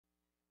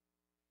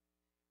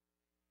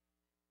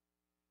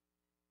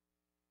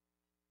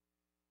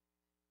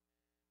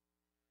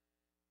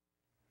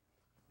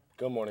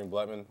Good morning,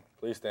 Blackman.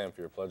 Please stand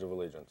for your Pledge of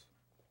Allegiance.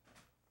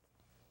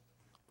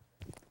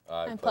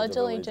 I pledge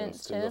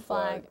allegiance to the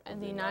flag of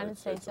the United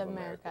States of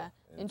America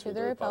and to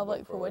the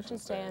republic for which it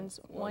stands,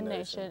 one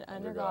nation,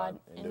 under God,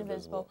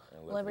 indivisible,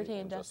 liberty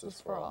and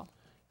justice for all.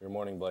 Your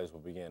morning blaze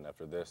will begin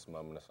after this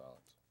moment of silence.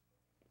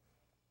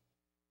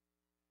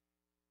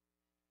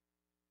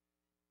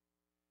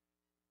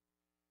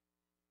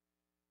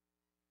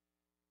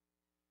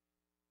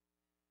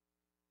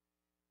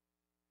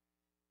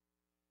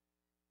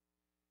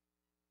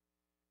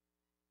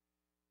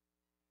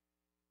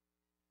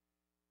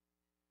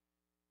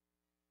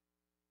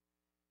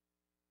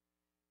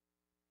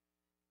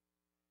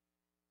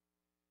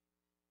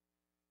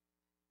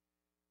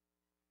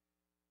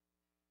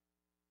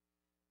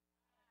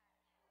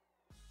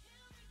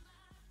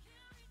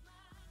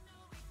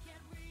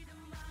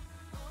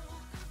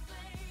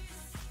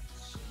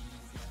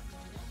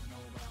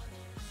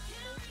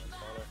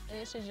 And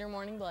this is your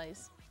morning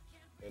blaze.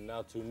 And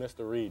now to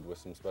Mr. Reed with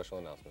some special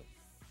announcements.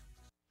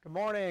 Good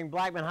morning,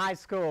 Blackman High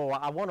School.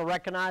 I want to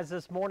recognize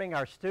this morning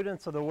our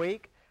Students of the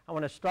Week. I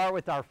want to start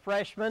with our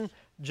freshman,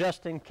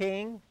 Justin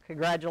King.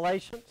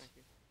 Congratulations.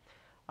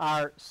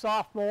 Our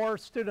sophomore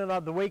Student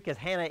of the Week is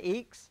Hannah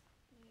Eakes.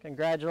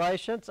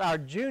 Congratulations. Our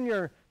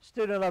junior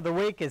Student of the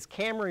Week is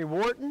Camry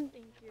Wharton.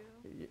 Thank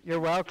you.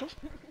 You're welcome.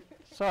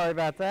 Sorry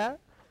about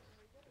that.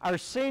 Our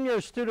senior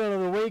Student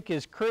of the Week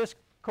is Chris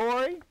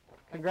Corey.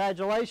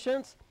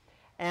 Congratulations.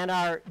 And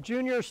our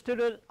junior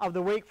Student of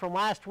the Week from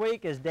last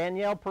week is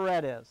Danielle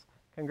Paredes.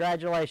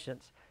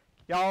 Congratulations.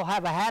 Y'all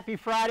have a happy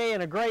Friday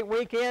and a great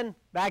weekend.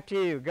 Back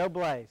to you. Go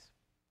Blaze.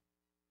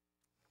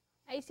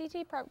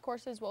 ACT prep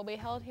courses will be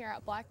held here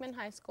at Blackman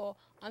High School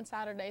on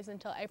Saturdays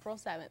until April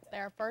 7th. They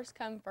are first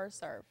come, first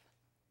serve.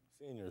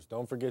 Seniors,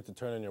 don't forget to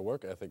turn in your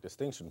work ethic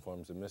distinction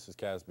forms to Mrs.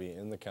 Casby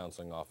in the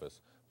counseling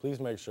office. Please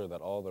make sure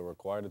that all the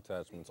required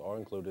attachments are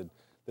included.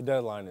 The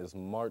deadline is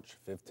March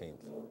 15th.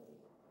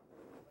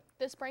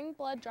 The Spring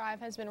Blood Drive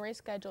has been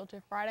rescheduled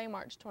to Friday,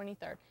 March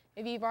 23rd.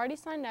 If you've already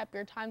signed up,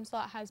 your time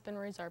slot has been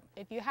reserved.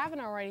 If you haven't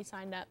already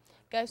signed up,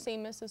 go see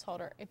Mrs.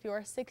 Holder. If you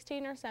are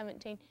 16 or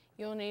 17,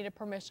 you'll need a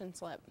permission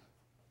slip.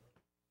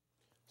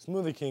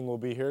 Smoothie King will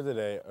be here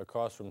today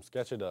across from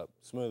Sketch It Up.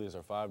 Smoothies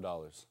are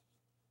 $5.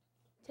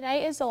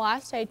 Today is the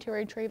last day to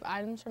retrieve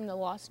items from the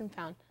lost and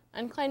found.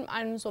 Unclaimed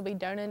items will be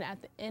donated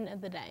at the end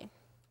of the day.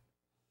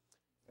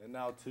 And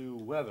now to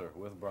weather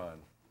with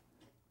Brian.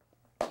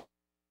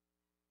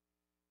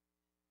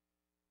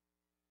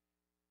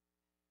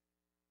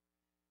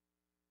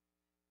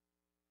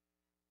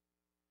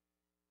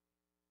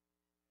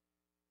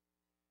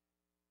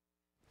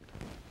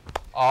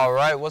 All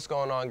right, what's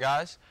going on,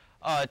 guys?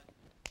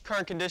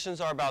 Current conditions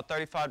are about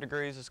 35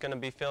 degrees. It's going to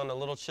be feeling a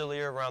little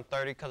chillier, around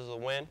 30 because of the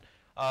wind.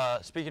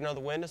 Speaking of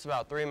the wind, it's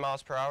about 3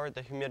 miles per hour.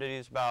 The humidity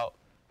is about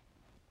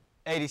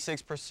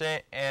 86%,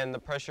 and the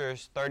pressure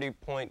is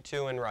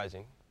 30.2 and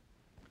rising.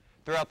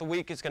 Throughout the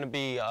week, it's going to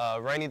be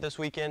rainy this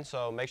weekend,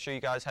 so make sure you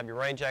guys have your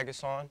rain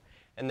jackets on.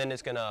 And then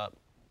it's going to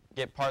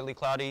get partly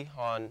cloudy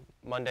on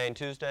Monday and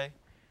Tuesday.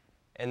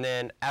 And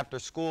then after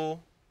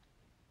school,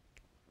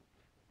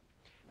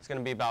 it's going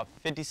to be about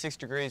 56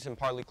 degrees and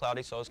partly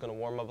cloudy, so it's going to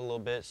warm up a little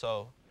bit.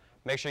 So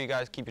make sure you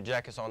guys keep your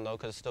jackets on, though,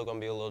 because it's still going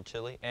to be a little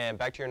chilly. And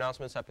back to your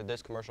announcements after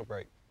this commercial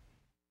break.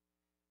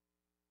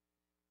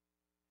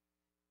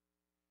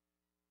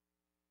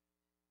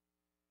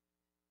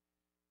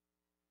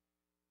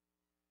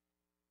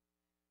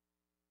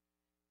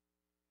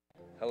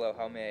 Hello,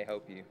 how may I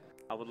help you?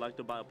 I would like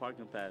to buy a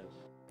parking pass.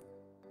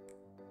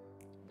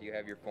 Do you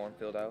have your form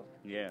filled out?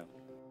 Yeah,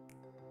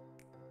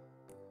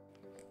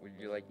 Would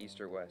you like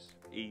east or west?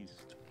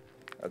 east.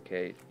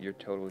 Okay, your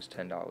total is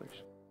 $10.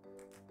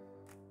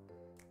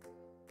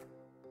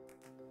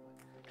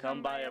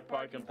 Come buy your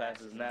parking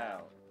passes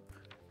now.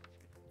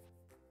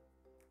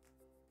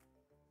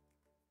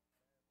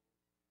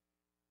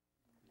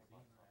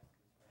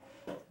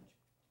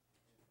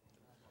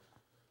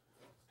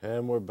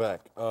 And we're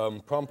back.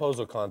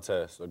 Promposal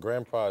contest. A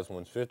grand prize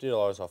wins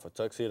 $50 off a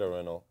tuxedo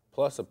rental,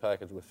 plus a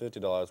package with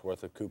 $50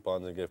 worth of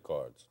coupons and gift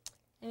cards.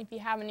 And if you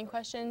have any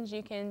questions,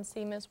 you can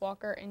see Ms.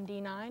 Walker in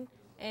D9.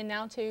 And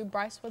now to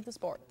Bryce with the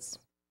sports.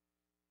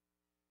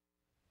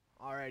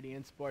 Alrighty,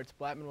 in sports,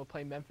 Blackman will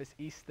play Memphis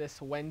East this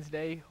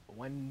Wednesday,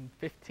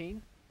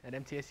 1:15 at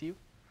MTSU.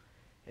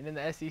 And in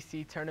the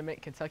SEC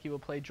tournament, Kentucky will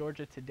play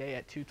Georgia today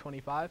at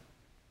 2:25.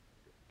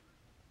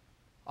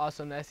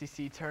 Also in the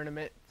SEC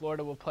tournament,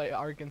 Florida will play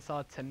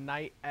Arkansas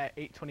tonight at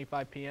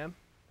 8:25 p.m.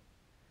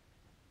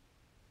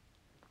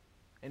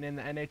 And in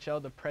the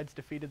NHL, the Preds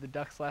defeated the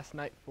Ducks last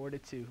night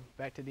 4-2.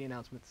 Back to the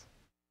announcements.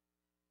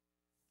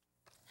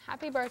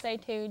 Happy birthday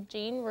to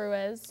Jean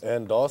Ruiz.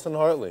 And Dawson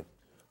Hartley.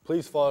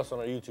 Please follow us on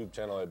our YouTube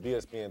channel at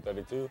BSPN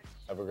 32.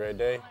 Have a great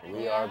day.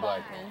 We are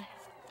Blackman.